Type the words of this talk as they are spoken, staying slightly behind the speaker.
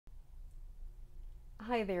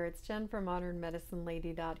Hi there, it's Jen from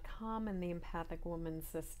modernmedicinelady.com and the Empathic Woman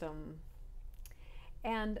System.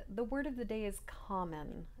 And the word of the day is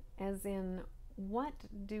common, as in, what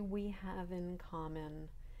do we have in common?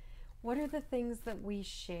 What are the things that we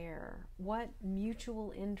share? What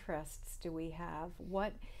mutual interests do we have?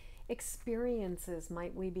 What experiences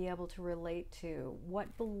might we be able to relate to?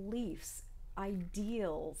 What beliefs,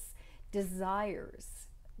 ideals, desires,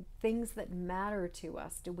 things that matter to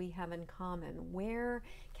us do we have in common? Where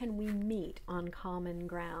can we meet on common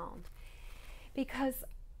ground? Because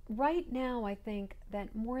right now, I think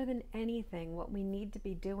that more than anything, what we need to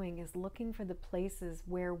be doing is looking for the places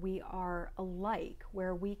where we are alike,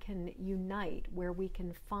 where we can unite, where we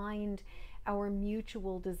can find our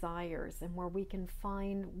mutual desires, and where we can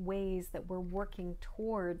find ways that we're working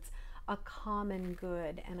towards a common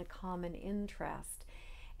good and a common interest.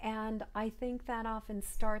 And I think that often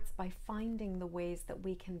starts by finding the ways that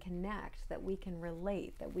we can connect, that we can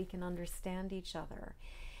relate, that we can understand each other.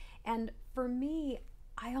 And for me,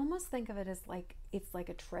 I almost think of it as like it's like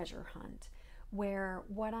a treasure hunt, where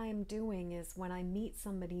what I'm doing is when I meet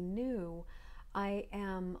somebody new, I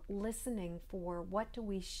am listening for what do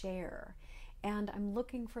we share, and I'm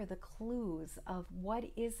looking for the clues of what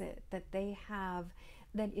is it that they have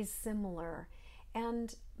that is similar.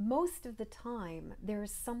 And most of the time,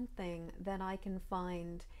 there's something that I can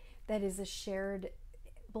find that is a shared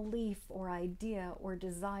belief or idea or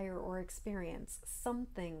desire or experience,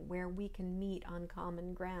 something where we can meet on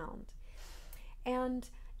common ground. And,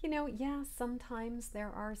 yeah, sometimes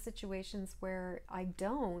there are situations where I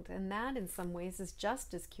don't, and that in some ways is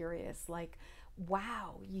just as curious, like,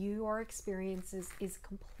 wow, your experience is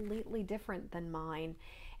completely different than mine.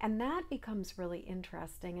 And that becomes really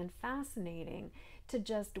interesting and fascinating to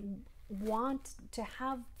just want to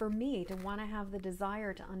have, for me, to want to have the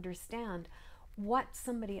desire to understand what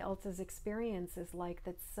somebody else's experience is like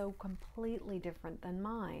that's so completely different than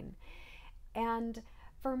mine. And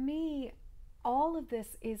for me, all of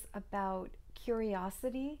this is about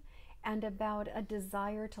curiosity and about a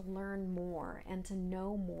desire to learn more and to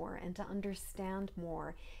know more and to understand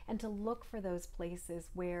more and to look for those places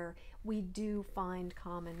where we do find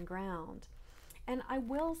common ground. And I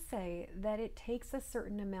will say that it takes a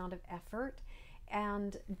certain amount of effort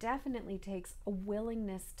and definitely takes a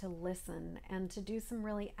willingness to listen and to do some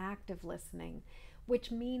really active listening, which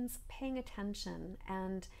means paying attention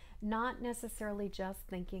and not necessarily just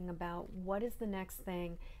thinking about what is the next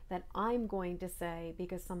thing that I'm going to say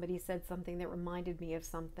because somebody said something that reminded me of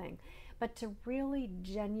something, but to really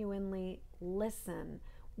genuinely listen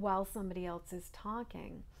while somebody else is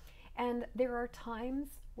talking. And there are times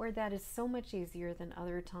where that is so much easier than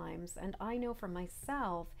other times. And I know for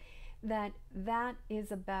myself that that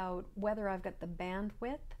is about whether I've got the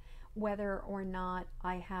bandwidth, whether or not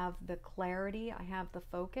I have the clarity, I have the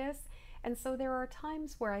focus. And so there are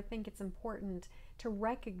times where I think it's important to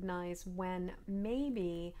recognize when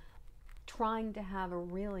maybe trying to have a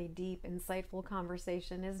really deep, insightful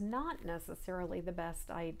conversation is not necessarily the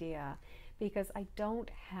best idea because I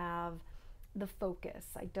don't have the focus,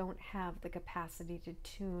 I don't have the capacity to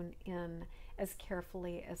tune in as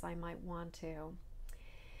carefully as I might want to.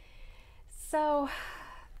 So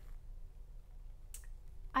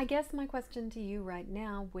I guess my question to you right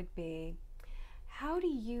now would be, how do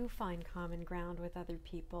you find common ground with other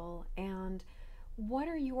people, and what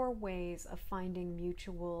are your ways of finding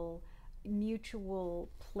mutual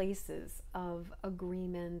places of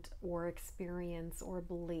agreement or experience or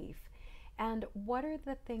belief? And what are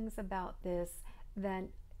the things about this that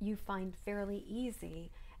you find fairly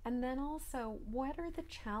easy? And then also, what are the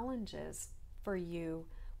challenges for you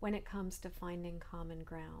when it comes to finding common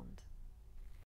ground?